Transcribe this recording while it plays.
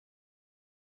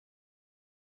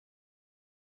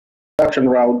introduction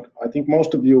round. I think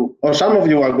most of you, or some of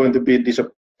you, are going to be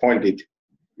disappointed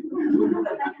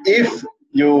if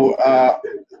you,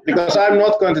 because I'm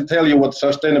not going to tell you what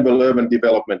sustainable urban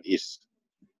development is.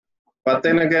 But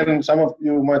then again, some of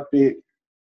you might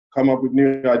come up with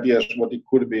new ideas what it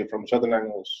could be from certain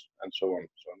angles and so on,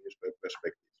 newspaper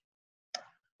perspectives.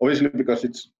 Obviously, because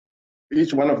it's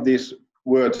each one of these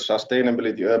words,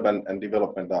 sustainability, urban, and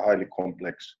development, are highly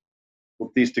complex.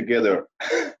 Put these together,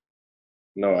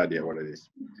 no idea what it is.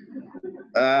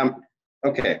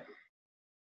 Okay.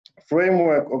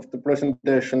 Framework of the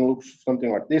presentation looks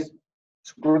something like this.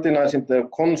 Scrutinizing the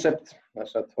concept,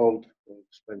 as I told, we'll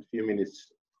spend a few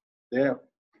minutes there.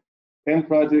 Then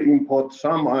try to import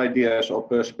some ideas or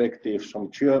perspectives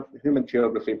from human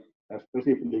geography, and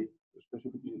specifically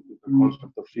the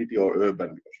concept of city or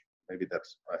urban, because maybe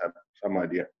I have some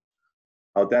idea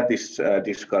how that is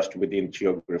discussed within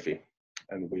geography,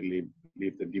 and we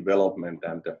leave the development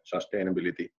and the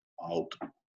sustainability out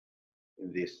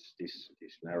in this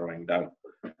narrowing down.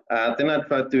 Then I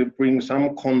try to bring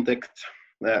some context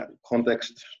to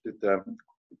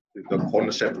the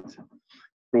concept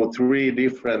through 3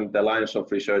 different lines of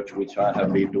research which I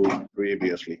have been doing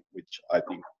previously, which I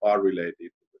think are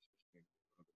related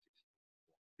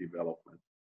to development.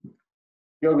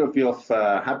 Geography of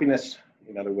happiness,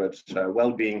 in other words,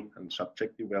 well-being and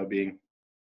subjective well-being,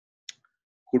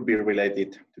 could be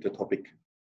related to the topic.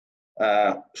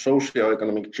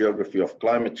 Socio-economic geography of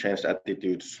climate change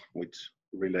attitudes, which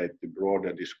relate to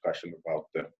broader discussion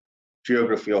about the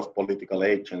geography of political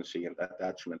agency and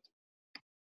attachment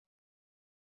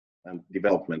and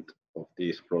development of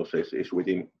these processes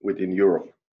within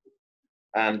Europe.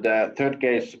 And third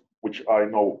case, which I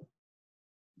know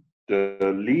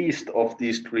the least of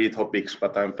these 3 topics,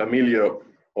 but I'm familiar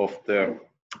of the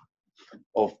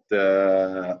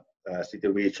city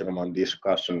regional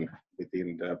discussion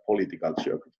within the political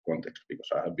geography context, because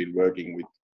I have been working with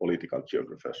political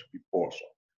geographers before. So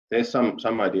there's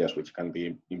some ideas which can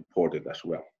be imported as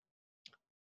well.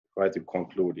 Try to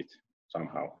conclude it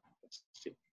somehow. Let's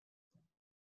see.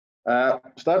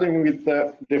 Starting with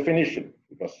the definition,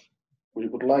 because we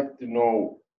would like to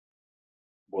know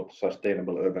what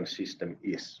sustainable urban system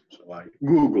is. So I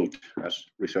Googled, as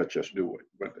researchers do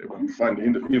when they want to find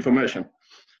information.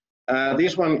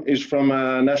 This one is from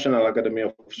National Academy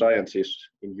of Sciences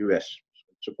in US.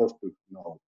 So it's supposed to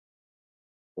know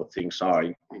what things are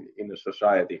in the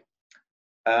society.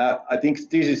 I think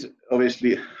this is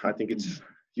obviously, I think it's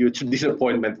huge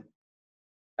disappointment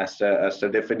as a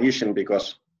definition,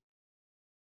 because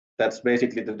that's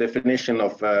basically the definition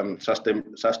of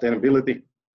sustainability,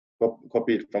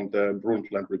 copied from the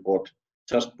Brundtland report.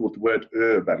 Just put word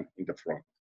urban in the front.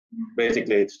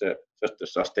 Basically, it's just the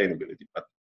sustainability, but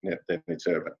then it's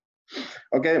urban.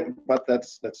 Okay, but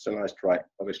that's a nice try,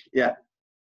 obviously. Yeah.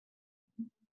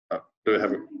 Oh, do you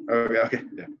have it? Okay.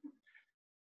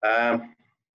 Yeah.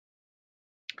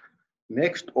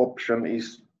 Next option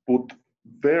is put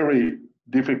very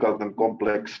difficult and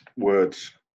complex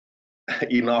words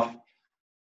enough,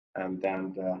 and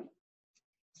then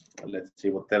let's see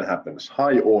what then happens.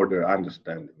 High order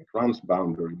understanding,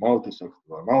 transboundary,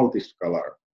 multisectoral,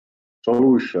 multiscalar,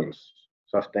 solutions,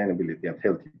 sustainability, and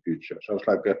healthy future. So it's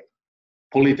like a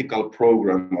political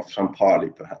program of some party,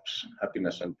 perhaps,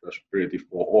 happiness and prosperity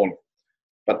for all.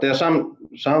 But there are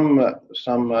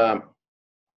some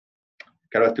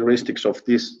characteristics of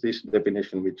this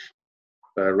definition which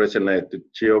resonate to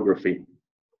geography,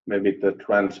 maybe the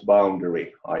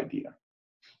transboundary idea,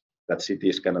 that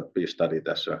cities cannot be studied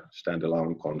as a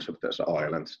standalone concept, as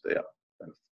islands. They are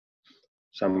kind of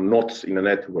some knots in a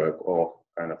network, or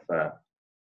kind of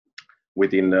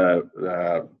within a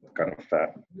kind of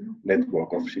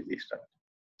network of cities,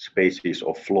 spaces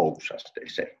of flows, as they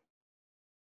say.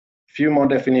 Few more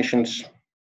definitions.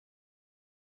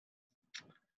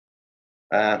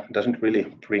 Doesn't really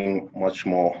bring much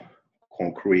more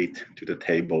concrete to the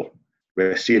table.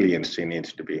 Resiliency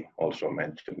needs to be also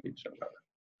mentioned. It's a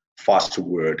fast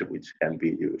word which can be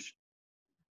used.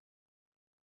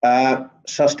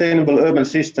 Sustainable urban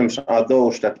systems are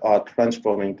those that are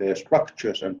transforming their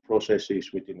structures and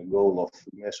processes within the goal of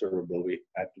measurably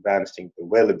advancing the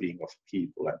well-being of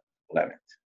people and planet.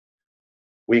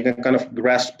 We can kind of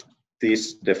grasp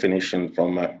this definition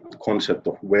from a concept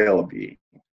of well-being,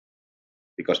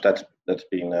 because that's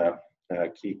been a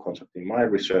key concept in my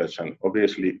research, and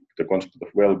obviously the concept of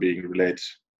well-being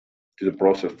relates to the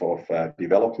process of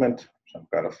development, some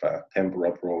kind of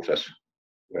temporal process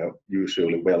where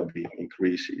usually well-being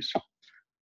increases.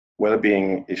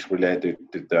 Well-being is related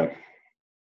to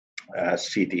the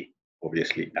city,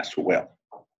 obviously, as well.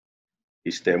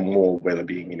 is there more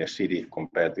well-being in a city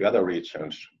compared to other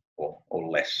regions or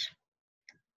less?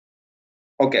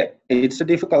 Okay, it's a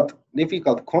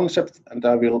difficult concept, and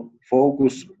I will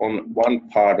focus on one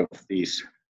part of this,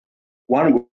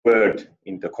 one word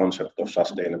in the concept of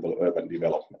sustainable urban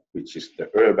development, which is the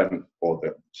urban or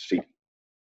the city.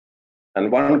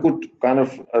 And one could kind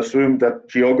of assume that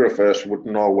geographers would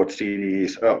know what city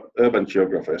is, urban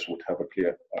geographers would have a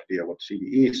clear idea what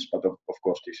city is, but of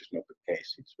course this is not the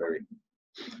case. It's very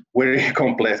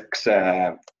complex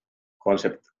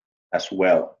concept as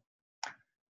well.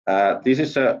 This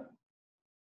is I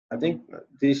think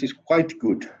this is quite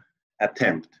good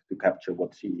attempt to capture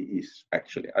what city is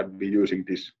actually. I'll be using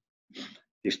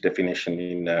this definition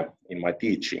in my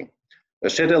teaching. A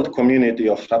settled community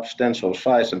of substantial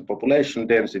size and population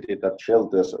density that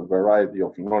shelters a variety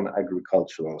of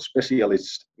non-agricultural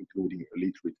specialists, including a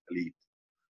literate elite.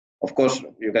 Of course,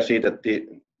 you can see that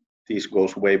this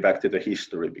goes way back to the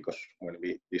history, because when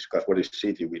we discuss what is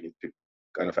city, we need to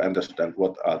kind of understand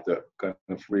what are the kind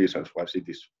of reasons why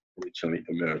cities originally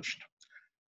emerged.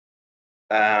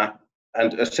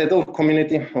 And a settled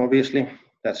community, obviously,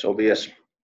 that's obvious.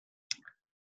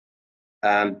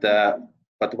 And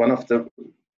but one of the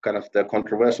kind of the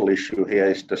controversial issue here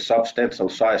is the substantial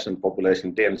size and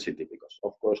population density, because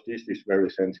of course this is very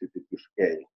sensitive to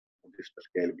scale. What is the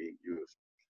scale being used?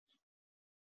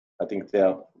 I think there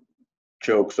are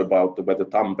jokes about whether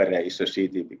Tampere is a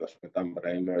city, because when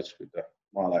Tampere emerged with the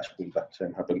maalaiskunta,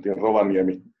 same happened in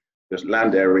Rovaniemi. The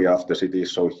land area of the city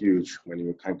is so huge, when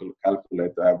you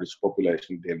calculate the average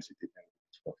population density, then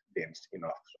it's not dense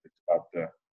enough. So it's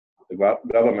about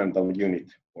the governmental unit,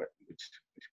 which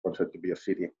is considered to be a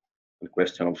city, and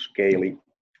question of scaling.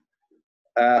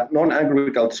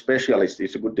 Non-agricultural specialist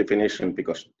is a good definition,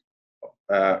 because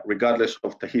regardless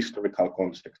of the historical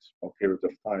context or period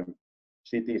of time,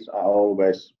 cities are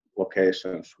always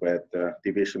locations where the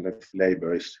division of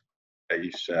labor is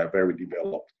very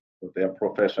developed. So there are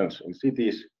professions in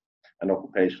cities and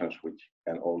occupations which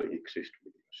can only exist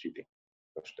within a city,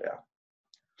 because there are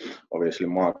obviously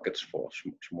markets for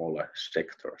smaller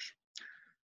sectors.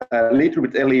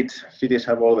 Literate elite, cities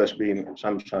have always been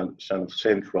some kind of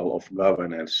central of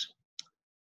governance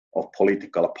of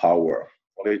political power.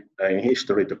 In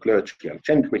history, the clergy and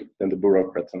gentry, then the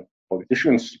bureaucrats and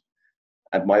politicians.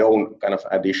 And my own kind of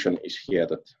addition is here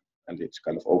that, and it's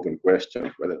kind of open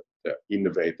question, whether the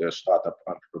innovators, startup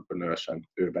entrepreneurs, and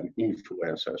urban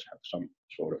influencers have some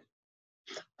sort of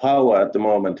power at the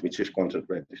moment, which is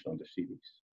concentrated on the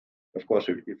cities. Of course,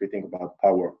 if we think about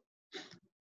power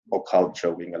or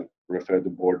culture, we can refer to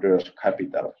Bourdieu's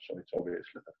capital. So it's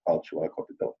obviously that cultural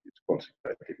capital is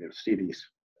concentrated in cities.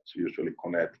 It's usually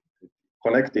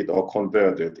connected or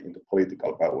converted into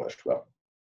political power as well.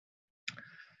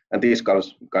 And this kind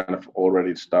of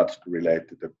already starts to relate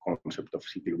to the concept of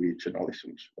city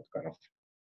regionalisms. What kind of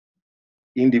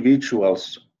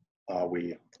individuals are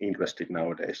we interested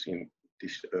nowadays in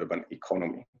this urban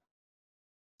economy?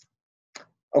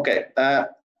 Okay,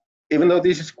 even though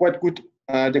this is quite good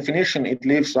definition, it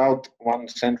leaves out one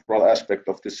central aspect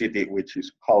of the city, which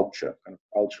is culture, kind of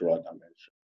cultural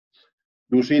dimension.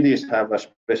 Do cities have a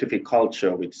specific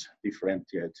culture which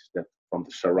differentiates them from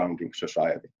the surrounding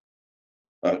society?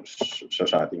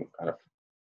 Society kind of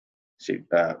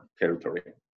territory.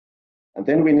 And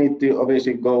then we need to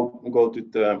obviously go to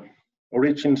the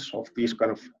origins of these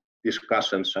kind of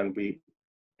discussions, and we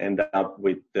end up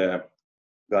with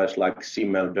guys like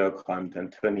Simmel, Durkheim,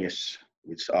 and Tönnies,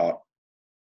 which are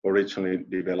originally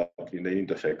developed in the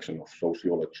intersection of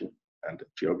sociology and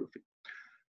geography.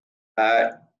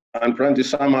 I'm trying to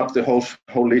sum up the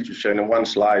whole literature in one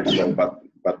slide, so, but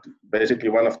basically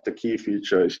one of the key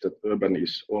features is that urban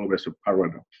is always a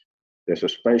paradox. There's a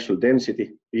spatial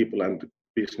density, people and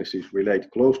businesses relate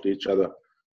close to each other,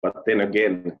 but then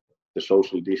again, the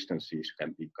social distances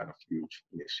can be kind of huge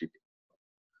in a city.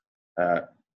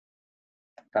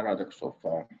 Paradox of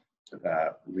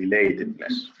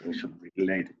relatedness.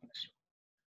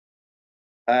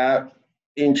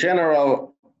 In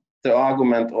general, the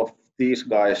argument of these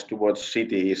guys towards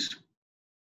city is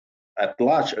at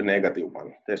large a negative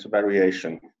one. There's a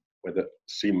variation where the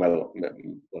Simmel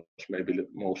was maybe the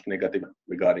most negative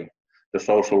regarding the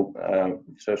social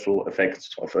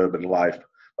effects of urban life.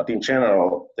 But in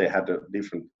general, they had a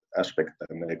different aspect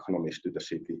than the economists to the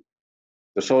city.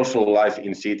 The social life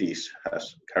in cities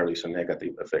carries a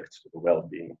negative effect to the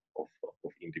well-being of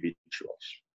individuals.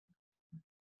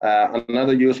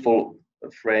 Another useful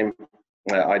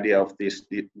idea of this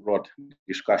broad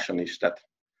discussion is that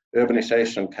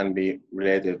urbanization can be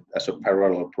related as a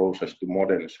parallel process to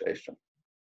modernization.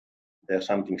 There are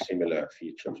something similar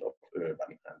features of urban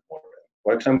and modern.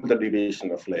 for example, the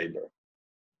division of labor.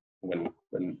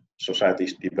 When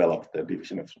societies develop, the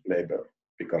division of labor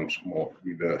becomes more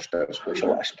diverse and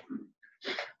specialized.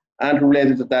 And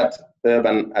related to that,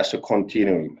 urban as a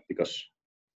continuum, because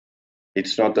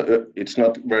it's not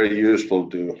very useful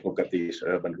to look at these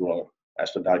urban rural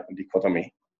as a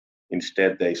dichotomy.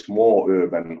 Instead, there is more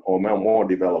urban or more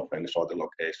development in certain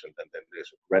locations, and then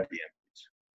there's a gradient which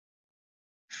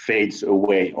fades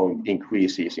away or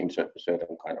increases in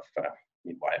certain kind of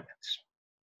environments.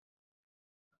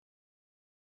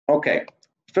 Okay,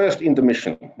 first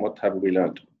intermission. What have we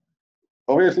learned?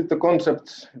 Obviously, the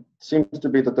concepts seems to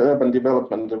be that the urban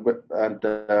development and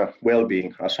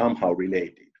well-being are somehow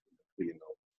related. We don't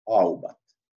know how, but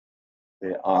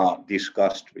they are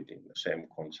discussed within the same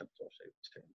concept or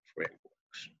same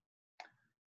frameworks.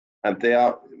 And there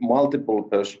are multiple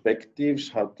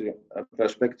perspectives,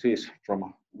 perspectives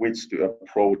from which to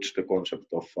approach the concept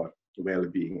of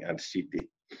well-being and city.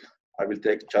 I will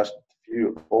take just a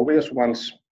few obvious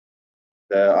ones.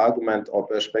 The argument or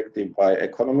perspective by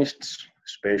economists,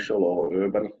 spatial or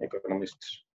urban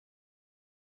economists,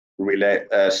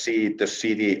 see the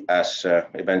city as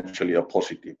eventually a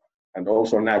positive and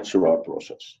also natural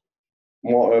process.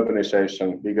 More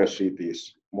urbanization, bigger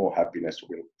cities, more happiness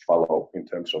will follow in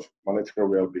terms of monetary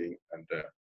well-being and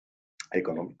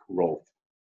economic growth.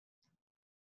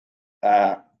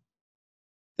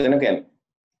 Then again,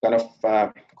 kind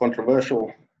of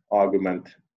controversial argument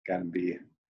can be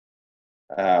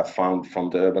found from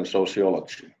the urban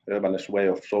sociology. Urban is a way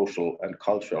of social and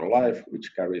cultural life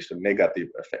which carries a negative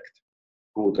effect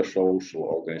through the social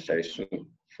organization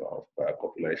of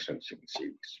populations in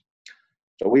cities.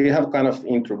 So we have kind of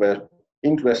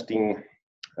interesting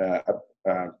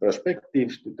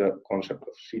perspectives to the concept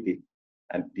of city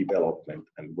and development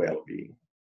and well-being.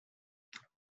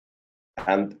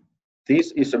 And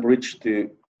this is a bridge to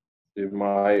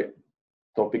my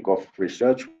topic of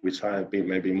research, which I have been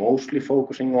maybe mostly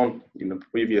focusing on in the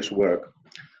previous work,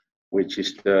 which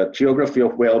is the geography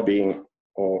of well-being,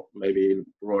 or maybe in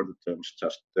broader terms,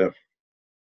 just the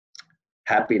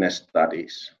happiness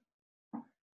studies,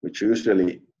 which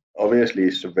usually, obviously,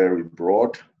 is a very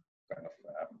broad kind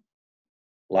of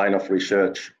line of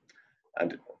research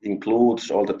and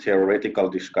includes all the theoretical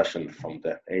discussion from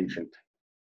the ancient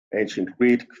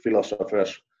Greek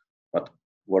philosophers. But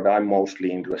what I'm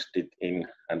mostly interested in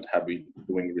and have been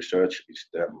doing research is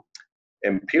the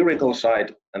empirical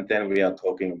side, and then we are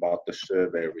talking about the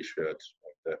survey research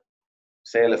of the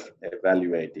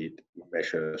self-evaluated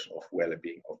measures of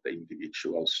well-being of the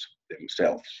individuals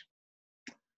themselves.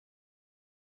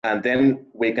 And then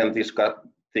we can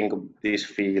think of this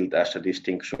field as a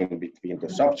distinction between the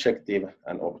subjective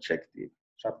and objective.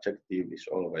 Subjective is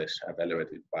always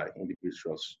evaluated by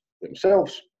individuals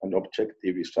themselves, and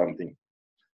objective is something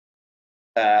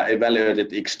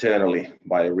evaluated externally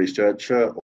by a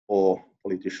researcher or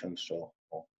politicians or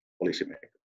policymakers.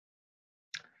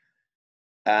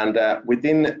 And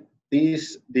within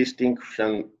these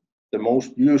distinctions, the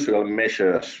most usual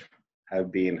measures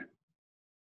have been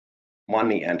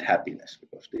money and happiness,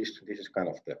 because this is kind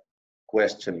of the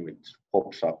question which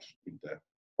pops up in the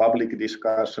public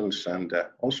discussions and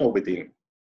also within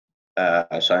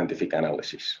scientific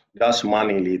analysis. Does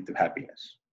money lead to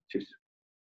happiness? Which is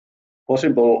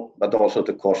possible, but also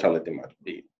the causality might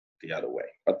be the other way.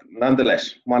 But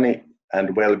nonetheless, money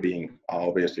and well-being are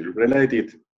obviously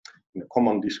related in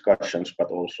common discussions, but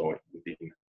also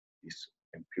within this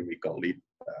empirical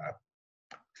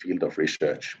field of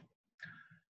research.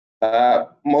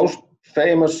 Most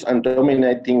famous and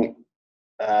dominating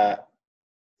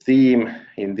theme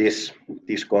in this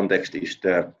context is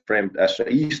framed as the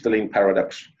Easterlin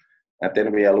paradox. And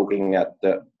then we are looking at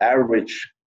the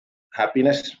average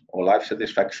happiness or life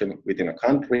satisfaction within a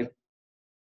country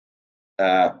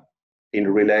in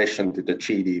relation to the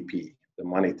GDP, the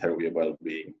monetary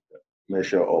well-being, the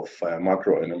measure of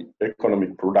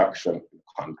macroeconomic production in the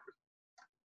country.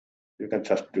 You can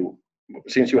just do,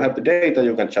 since you have the data,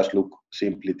 you can just look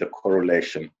simply the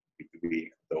correlation between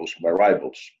those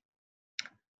variables.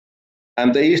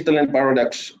 And the Easterlin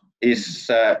paradox is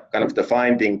kind of the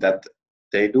finding that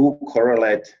they do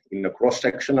correlate in a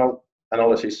cross-sectional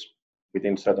analysis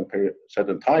within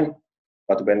certain time,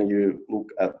 but when you look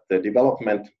at the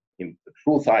development in the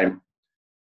true time,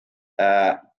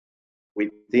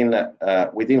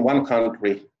 within one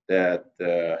country,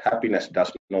 the happiness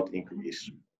does not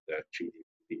increase, the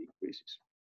GDP increases.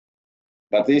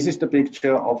 But this is the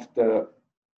picture of the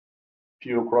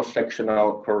pure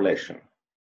cross-sectional correlation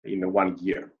in 1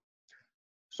 year.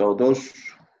 So those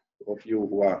of you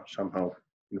who are somehow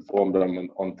informed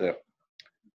on the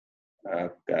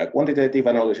quantitative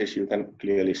analysis, you can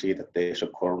clearly see that there is a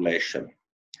correlation.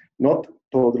 Not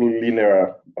totally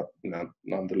linear, but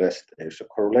nonetheless, there is a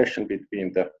correlation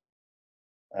between the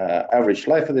average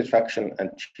life satisfaction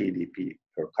and GDP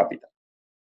per capita.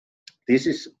 This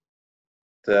is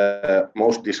the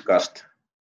most discussed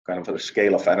kind of a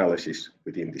scale of analysis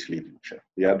within this literature.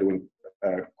 We are doing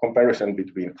a comparison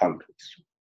between countries.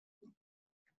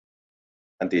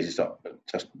 And this is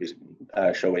just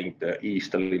showing the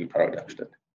Easterlin paradox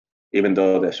that even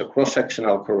though there's a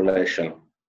cross-sectional correlation,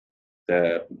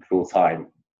 through time,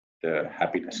 the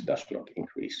happiness does not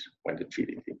increase when the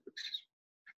GDP increases.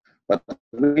 But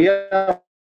we are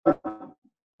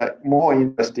more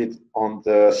interested on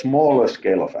the smaller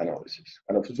scale of analysis,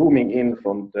 kind of zooming in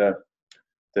from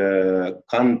the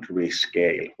country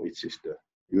scale, which is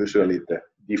usually the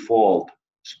default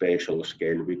spatial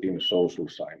scale within social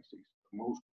sciences. The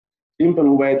most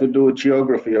simple way to do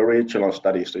geography or regional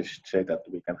studies is to say that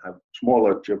we can have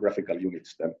smaller geographical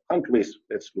units than countries.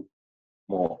 Let's look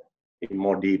in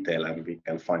more detail, and we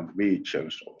can find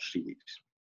regions or cities.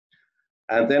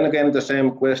 And then again, the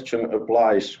same question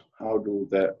applies: how do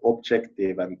the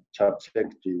objective and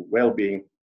subjective well-being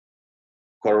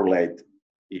correlate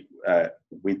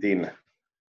within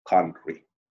country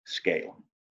scale?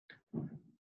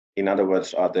 In other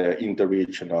words, are there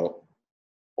interregional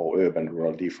or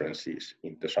urban-rural differences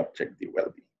in the subjective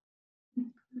well-being?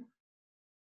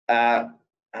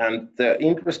 And the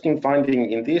interesting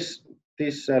finding in this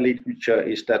literature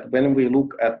is that when we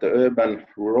look at the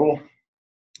urban-rural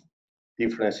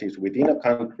differences within a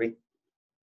country,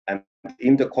 and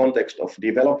in the context of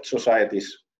developed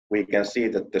societies, we can see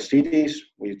that the cities,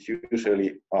 which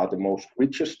usually are the most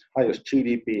richest, highest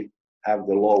GDP, have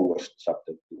the lowest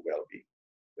subjective well-being.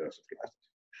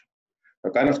 The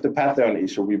kind of the pattern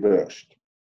is reversed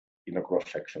in a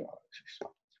cross-section analysis.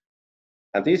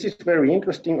 And this is very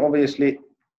interesting, obviously,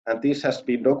 and this has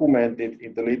been documented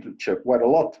in the literature quite a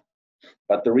lot,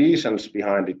 but the reasons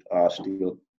behind it are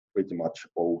still pretty much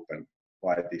open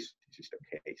why this is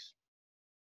the case.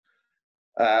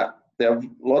 There are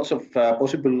lots of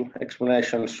possible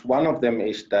explanations. One of them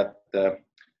is that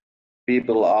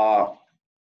people are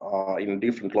in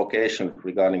different locations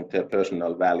regarding their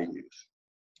personal values.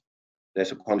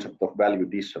 There's a concept of value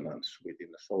dissonance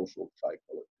within the social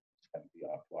psychology which can be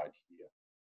applied here.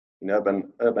 In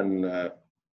urban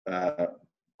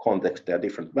context, there are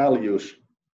different values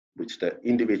which the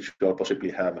individual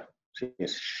possibly have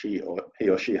since he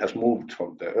or she has moved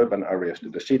from the urban areas to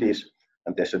the cities,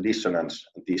 and there's a dissonance,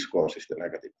 and this causes the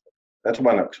negative. That's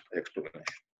one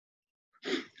explanation.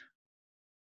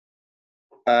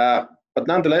 But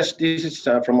nonetheless, this is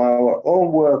from our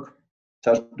own work,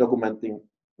 just documenting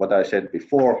what I said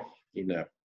before in a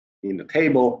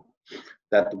table,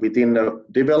 that within a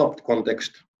developed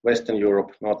context, Western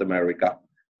Europe, North America,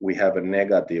 we have a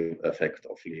negative effect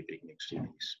of living in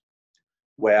cities.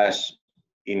 Whereas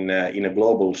in a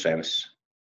global sense,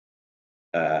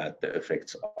 the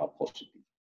effects are positive.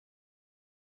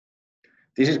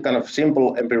 This is kind of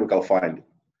simple empirical finding.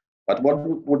 But what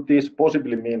would this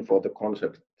possibly mean for the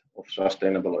concept of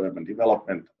sustainable urban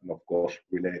development and, of course,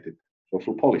 related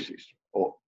social policies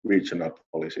or regional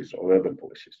policies or urban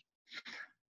policies?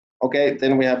 Okay,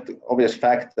 then we have the obvious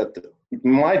fact that it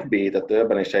might be that the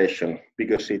urbanization,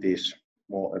 bigger cities,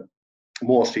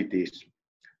 more cities,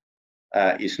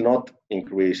 is not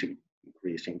increasing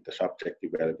the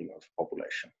subjective well-being of the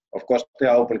population. Of course,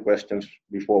 there are open questions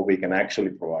before we can actually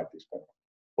provide these kind of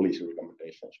policy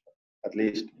recommendations. But at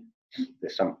least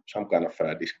there's some kind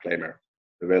of disclaimer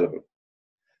available.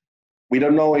 We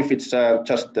don't know if it's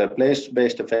just a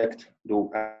place-based effect. Do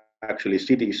actually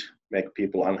cities make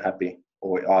people unhappy,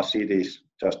 or are cities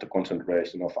just a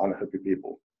concentration of unhappy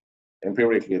people?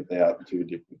 Empirically, there are two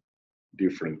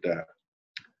different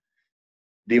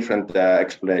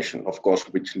explanations, of course,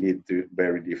 which lead to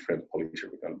very different policy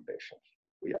recommendations.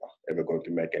 We are ever going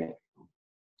to make any.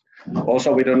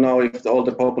 Also, we don't know if all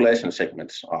the population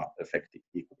segments are affected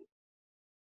equally.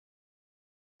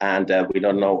 And we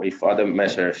don't know if other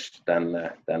measures than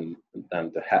the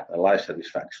life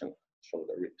satisfaction show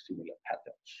the similar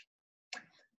patterns.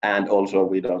 And also,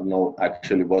 we don't know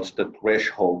actually what's the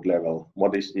threshold level.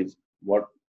 What is it?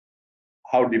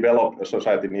 How developed a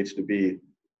society needs to be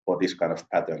for this kind of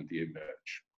pattern to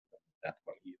emerge. That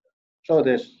one either. So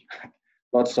there's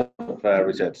lots of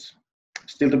research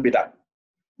still to be done.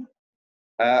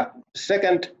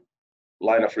 Second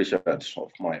line of research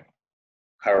of my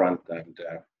current and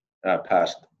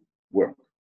past work.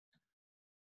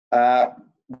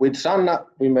 With Sanna,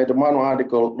 we made a minor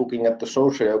article looking at the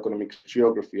socioeconomic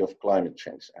geography of climate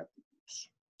change attributes.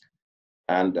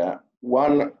 And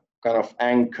one kind of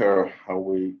anchor how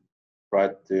we try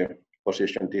to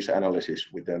position this analysis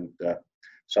within the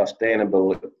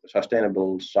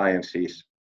sustainable sciences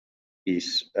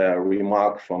is a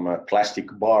remark from a classic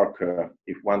Barker.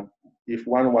 If one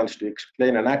wants to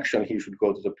explain an action, he should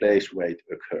go to the place where it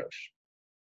occurs.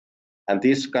 And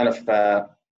this kind of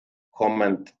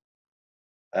comment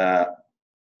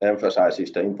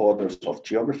emphasizes the importance of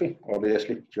geography.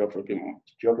 Obviously,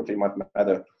 geography might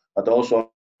matter, but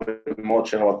also more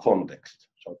general context.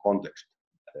 So context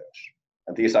matters.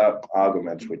 And these are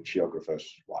arguments which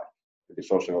geographers like, the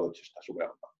sociologists as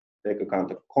well. Take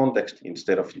account of context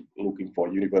instead of looking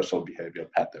for universal behavior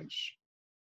patterns,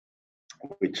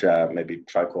 which maybe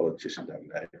psychologists and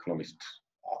economists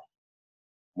are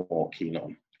more keen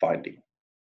on finding.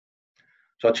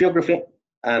 So geography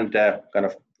and kind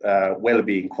of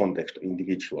well-being context of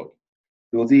individual,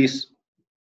 do these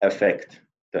affect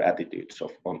the attitudes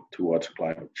towards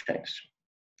climate change?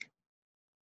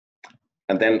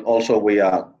 And then also we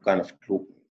are kind of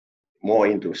more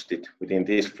interested within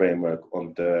this framework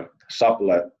on the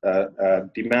supply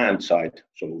demand side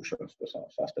solutions for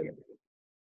sustainability.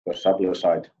 The supply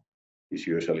side is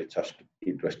usually just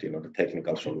interested in the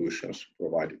technical solutions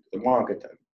provided to the market,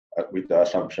 and with the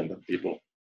assumption that people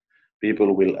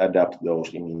will adapt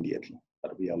those immediately.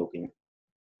 But we are looking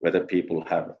whether people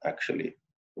have actually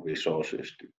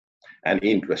resources to and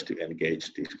interest to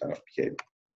engage this kind of behavior.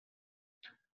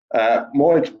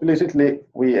 More explicitly,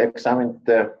 we examined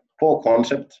the 4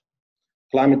 concepts: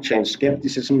 climate change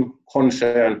skepticism,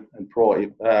 concern, and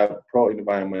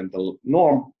pro-environmental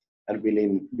norm, and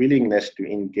willingness to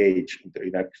engage in the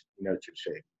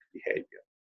energy-saving behavior.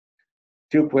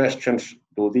 2 questions: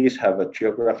 do these have a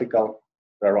geographical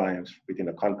variance within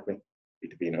a country,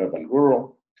 between urban and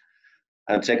rural?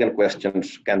 And second question: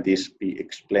 can this be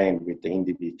explained with the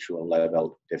individual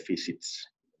level deficits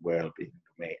well-being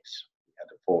domains? We had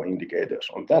 4 indicators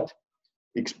on that: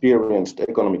 experienced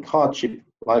economic hardship,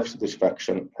 life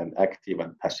satisfaction, and active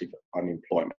and passive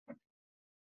unemployment.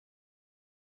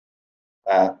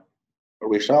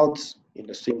 Results in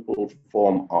a simple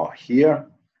form are here.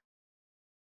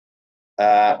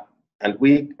 And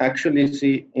we actually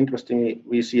see, interestingly,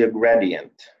 we see a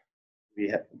gradient.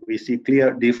 We see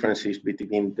clear differences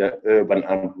between the urban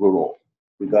and rural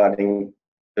regarding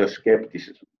the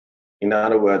skepticism. In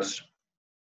other words,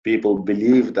 people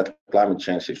believe that climate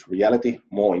change is reality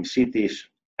more in cities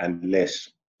and less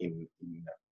in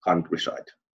countryside.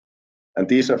 And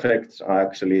these effects are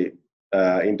actually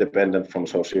independent from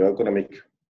socioeconomic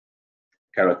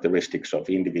characteristics of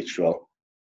individual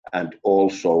and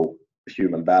also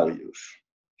human values.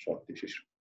 So this is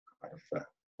kind of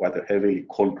quite a heavily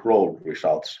controlled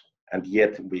results, and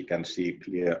yet we can see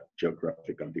clear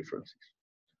geographical differences.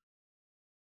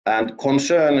 And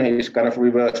concern is kind of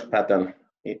reverse pattern.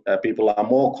 People are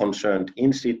more concerned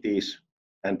in cities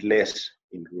and less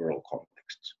in rural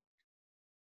contexts.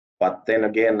 But then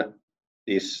again,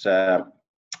 this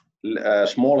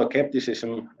smaller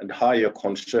skepticism and higher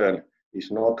concern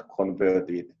is not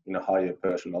converted in a higher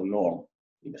personal norm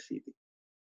in the city.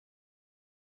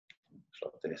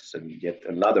 So there's yet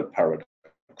another paradox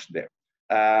there.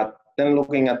 Then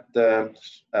looking at the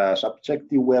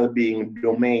subjective well-being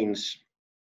domains,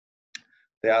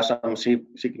 there are some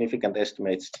significant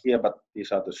estimates here, but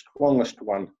these are the strongest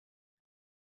one,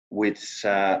 which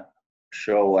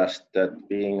show us that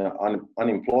being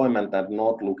unemployment and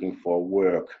not looking for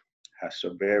work has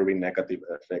a very negative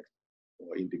effect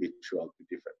for individual to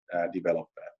develop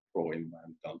a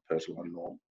pro-environmental personal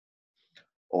norm,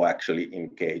 or actually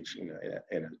engage in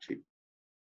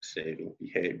energy-saving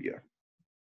behavior.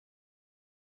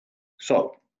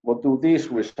 So, what do these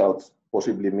results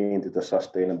possibly mean to the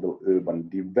sustainable urban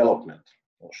development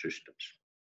or systems?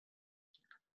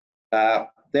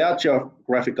 There are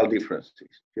geographical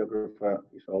differences. Geographer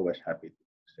is always happy to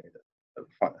say that,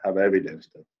 have evidence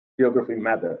that geography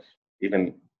matters,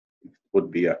 even if it would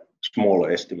be a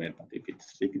smaller estimate, but if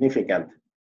it's significant,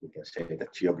 we can say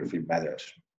that geography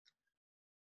matters.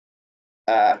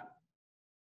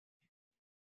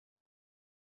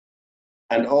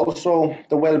 And also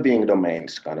the well-being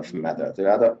domains kind of matter.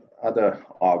 The other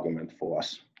argument for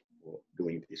us for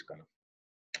doing this kind of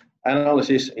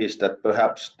analysis is that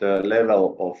perhaps the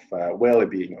level of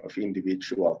well-being of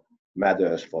individual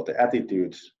matters for the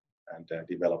attitudes and the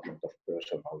development of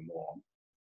personal norm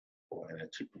for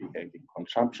energy behaving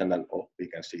consumption, and we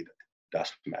can see that it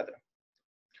does matter.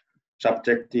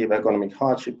 Subjective economic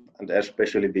hardship and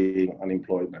especially being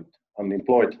unemployed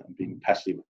and being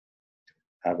passive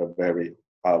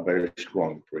are very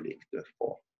strong predictors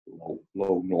for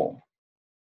low norm.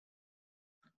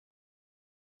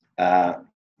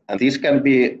 And this can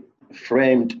be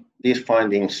framed these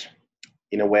findings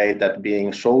in a way that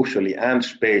being socially and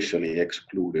spatially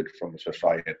excluded from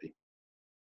society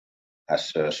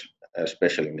has a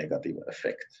especially negative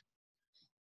effect.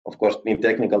 Of course, in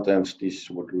technical terms, this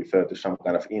would refer to some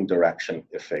kind of interaction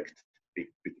effect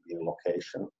between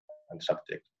location and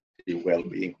subjective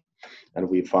well-being, and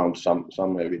we found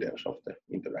some evidence of the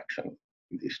interaction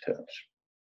in these terms.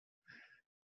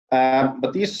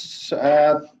 But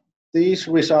these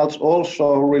results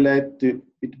also relate to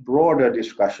a broader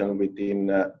discussion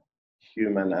within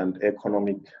human and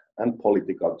economic and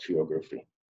political geography.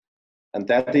 And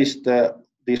that is the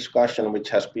discussion which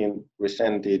has been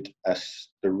presented as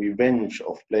the revenge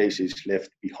of places left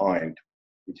behind,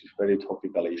 which is a very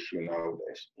topical issue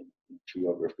nowadays in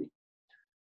geography.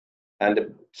 And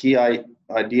the key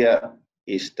idea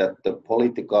is that the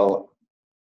political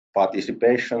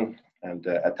participation and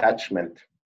attachment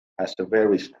has a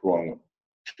very strong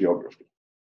geography.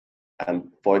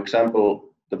 And for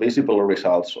example, the visible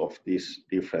results of these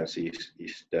differences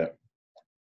is the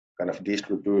kind of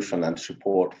distribution and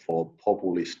support for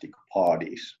populistic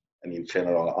parties and in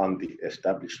general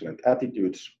anti-establishment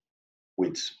attitudes,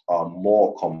 which are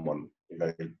more common in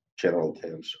very general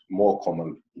terms, more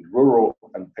common in rural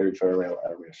and peripheral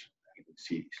areas than in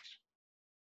cities.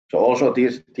 So also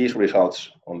these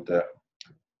results on the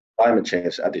climate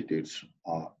change attitudes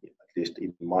are, at least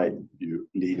in my view,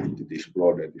 leading to this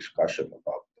broader discussion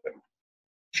about the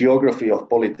geography of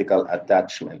political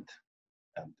attachment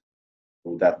and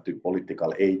through that to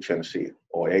political agency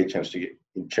or agency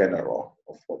in general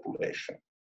of population.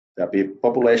 There will be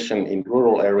population in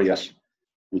rural areas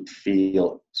which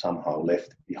feel somehow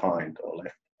left behind or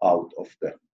left out of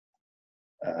the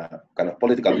kind of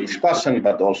political discussion,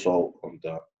 but also on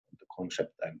the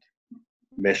concept and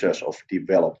measures of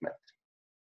development.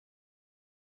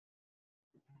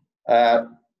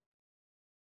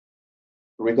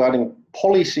 Regarding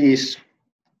policies,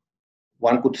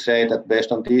 one could say that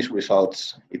based on these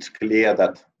results, it's clear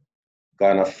that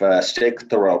kind of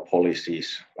sectoral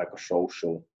policies like a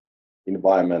social,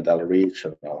 environmental,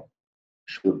 regional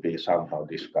should be somehow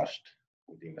discussed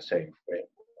within the same framework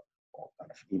or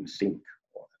kind of in sync,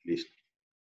 or at least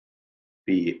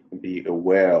be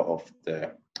aware of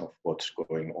what's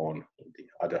going on in the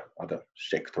other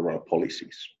sectoral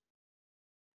policies.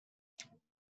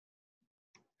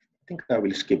 I think I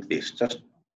will skip this just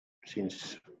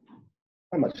since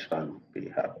how much time we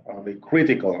have? Are we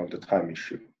critical on the time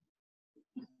issue?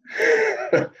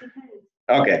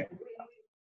 Okay.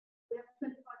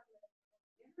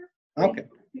 Okay.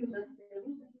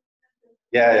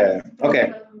 Yeah.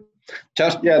 Okay.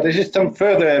 Just this is some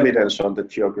further evidence on the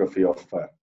geography of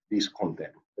this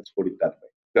content. Let's put it that way.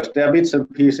 Because there are bits and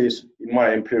pieces in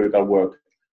my empirical work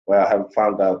where I have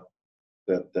found out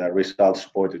that the results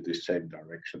point in the same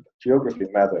direction. But geography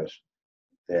matters.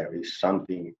 There is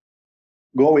something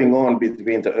going on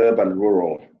between the urban and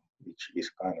rural, which is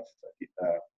kind of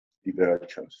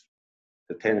divergence.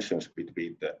 The tensions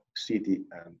between the city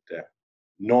and the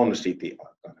non-city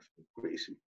are kind of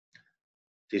increasing.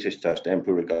 This is just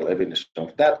empirical evidence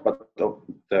of that, but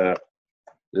the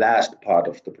last part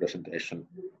of the presentation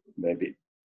maybe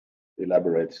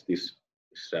elaborates this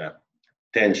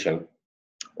tension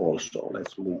also.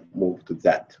 Let's move to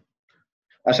that.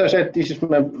 As I said, this is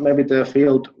maybe the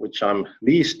field which I'm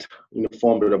least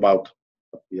informed about,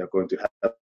 but we are going to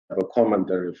have a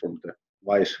commentary from the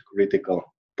wise critical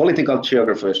political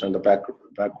geographers on the back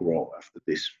row after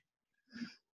this.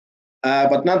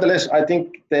 But nonetheless, I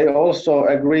think they also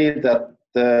agree that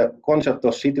the concept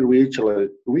of city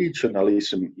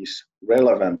regionalism is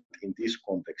relevant in this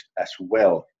context as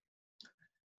well,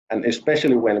 and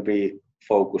especially when we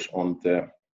focus on the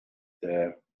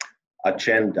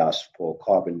agendas for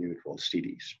carbon neutral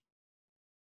cities.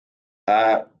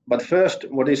 But first,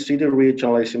 what is city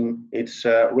regionalism? It's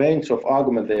a range of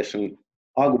arguments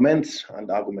and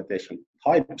argumentation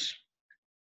types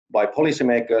by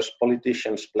policymakers,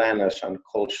 politicians, planners, and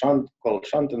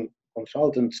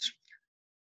consultants.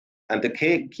 And the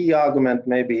key argument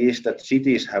maybe is that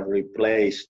cities have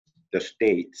replaced the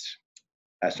states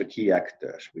as the key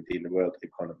actors within the world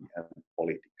economy and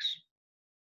politics.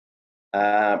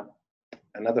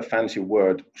 Another fancy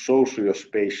word,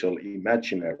 socio-spatial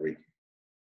imaginary,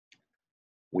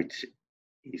 which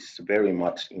is very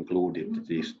much included in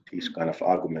this kind of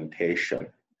argumentation.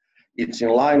 It's in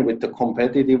line with the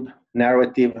competitive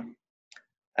narrative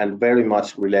and very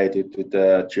much related to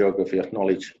the geography of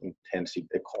knowledge-intensive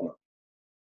economy.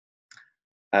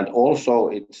 And also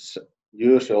it's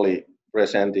usually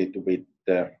presented with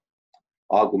the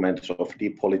arguments of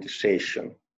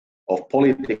depoliticization of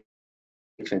political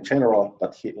politics in general,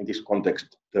 but here in this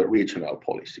context, the regional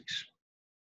policies.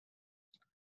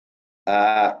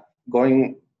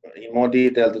 Going in more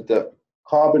detail to the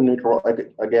carbon neutral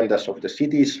agendas of the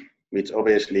cities, which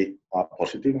obviously are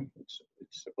positive.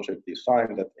 It's a positive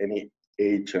sign that any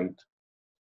agent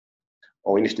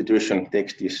or institution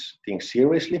takes these things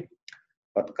seriously,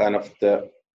 but kind of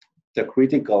the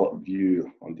critical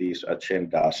view on these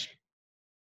agendas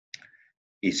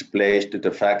is placed to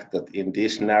the fact that in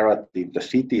this narrative, the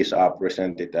cities are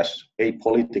presented as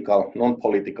apolitical,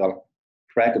 non-political,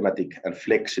 pragmatic and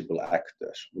flexible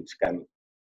actors, which can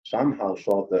somehow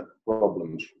solve the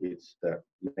problems which the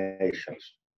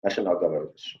national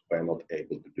governments were not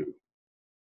able to do.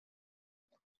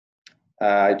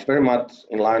 It's very much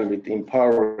in line with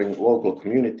empowering local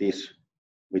communities,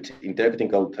 which in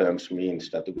technical terms means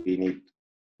that we need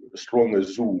a stronger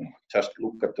zoom. Just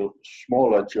look at the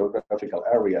smaller geographical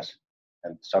areas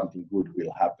and something good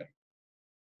will happen.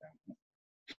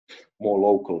 More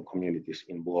local communities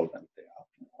involved and they are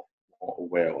more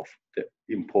aware of the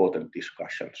important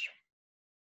discussions.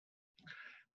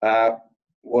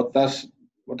 What does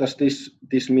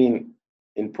this mean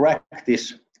in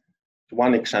practice?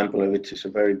 One example, which is a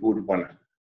very good one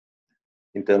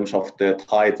in terms of the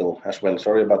title as well.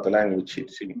 Sorry about the language,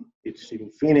 it's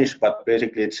in Finnish, but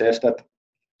basically it says that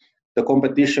the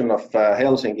competition of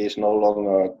Helsinki is no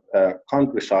longer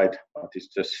countryside, but it's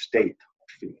the state of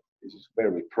Finland. This is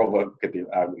very provocative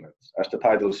argument, as the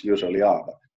titles usually are,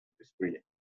 but it's really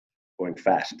going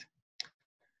fast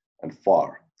and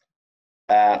far.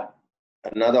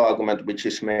 Another argument which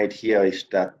is made here is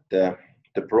that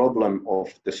the problem of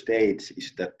the states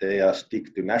is that they are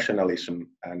stick to nationalism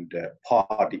and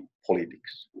party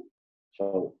politics.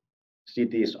 So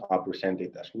cities are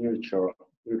presented as neutral,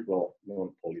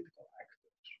 non-political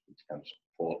actors, which can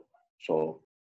solve